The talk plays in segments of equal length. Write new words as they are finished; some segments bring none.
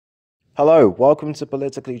Hello, welcome to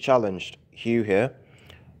Politically Challenged. Hugh here.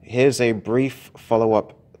 Here's a brief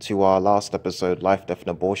follow-up to our last episode, Life, Death and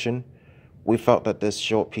Abortion. We felt that this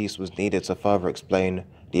short piece was needed to further explain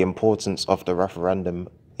the importance of the referendum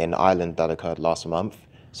in Ireland that occurred last month,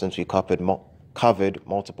 since we covered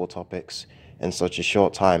multiple topics in such a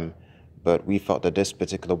short time, but we felt that this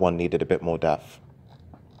particular one needed a bit more depth.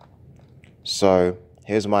 So,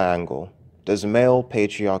 here's my angle. Does male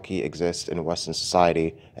patriarchy exist in Western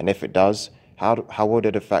society? And if it does, how would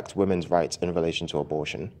it affect women's rights in relation to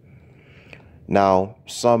abortion? Now,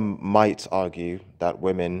 some might argue that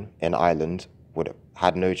women in Ireland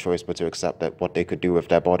had no choice but to accept that what they could do with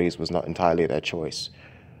their bodies was not entirely their choice,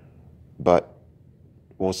 but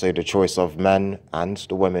also the choice of men and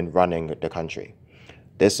the women running the country.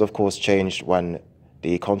 This, of course, changed when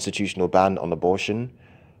the constitutional ban on abortion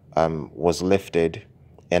was lifted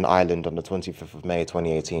in Ireland on the 25th of May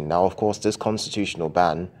 2018. Now, of course, this constitutional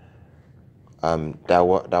ban, there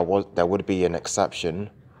would be an exception,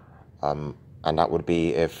 and that would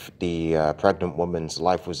be if the pregnant woman's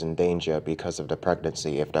life was in danger because of the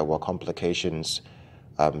pregnancy. If there were complications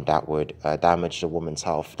that would damage the woman's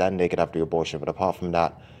health, then they could have the abortion. But apart from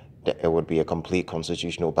that, it would be a complete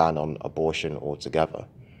constitutional ban on abortion altogether.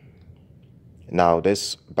 Now,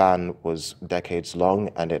 this ban was decades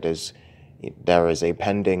long, and there is a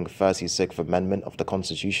pending 36th Amendment of the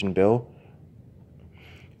Constitution Bill,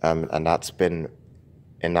 and that's been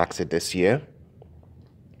enacted this year.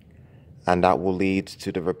 And that will lead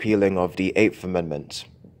to the repealing of the 8th Amendment,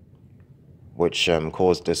 which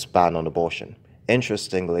caused this ban on abortion.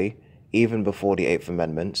 Interestingly, even before the 8th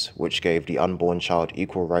Amendment, which gave the unborn child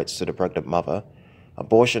equal rights to the pregnant mother,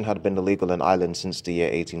 abortion had been illegal in Ireland since the year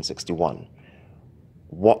 1861.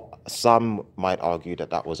 Some might argue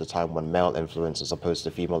that that was a time when male influence as opposed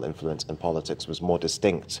to female influence in politics was more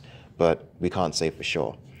distinct, but we can't say for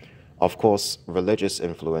sure. Of course, religious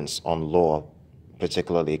influence on law,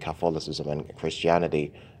 particularly Catholicism and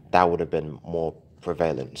Christianity, that would have been more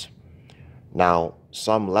prevalent. Now,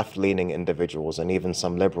 some left-leaning individuals and even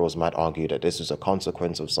some liberals might argue that this is a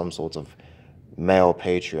consequence of some sort of male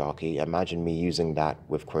patriarchy. Imagine me using that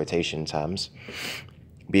with quotation terms.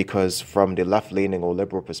 Because from the left-leaning or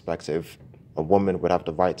liberal perspective, a woman would have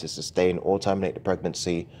the right to sustain or terminate the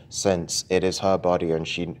pregnancy, since it is her body and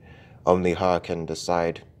only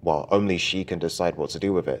she can decide what to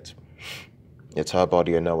do with it. It's her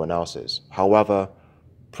body and no one else's. However,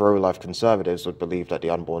 pro-life conservatives would believe that the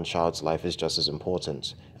unborn child's life is just as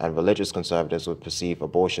important, and religious conservatives would perceive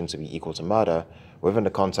abortion to be equal to murder within the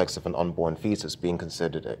context of an unborn fetus being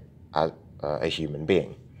considered as a human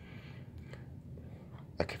being.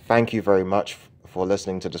 Thank you very much for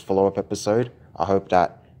listening to this follow-up episode. I hope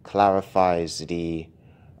that clarifies the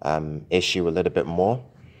issue a little bit more.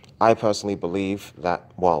 I personally believe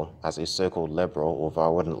that, well, as a so-called liberal, although I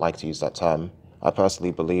wouldn't like to use that term, I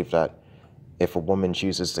personally believe that if a woman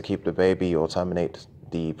chooses to keep the baby or terminate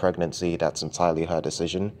the pregnancy, that's entirely her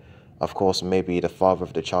decision. Of course, maybe the father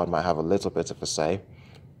of the child might have a little bit of a say,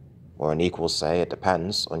 or an equal say, it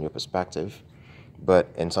depends on your perspective.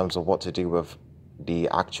 But in terms of what to do with the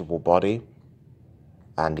actual body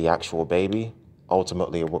and the actual baby,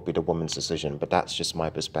 ultimately it would be the woman's decision, but that's just my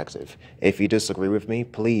perspective. If you disagree with me,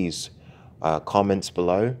 please comment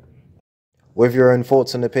below with your own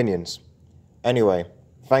thoughts and opinions. Anyway,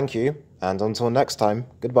 thank you, and until next time,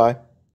 goodbye.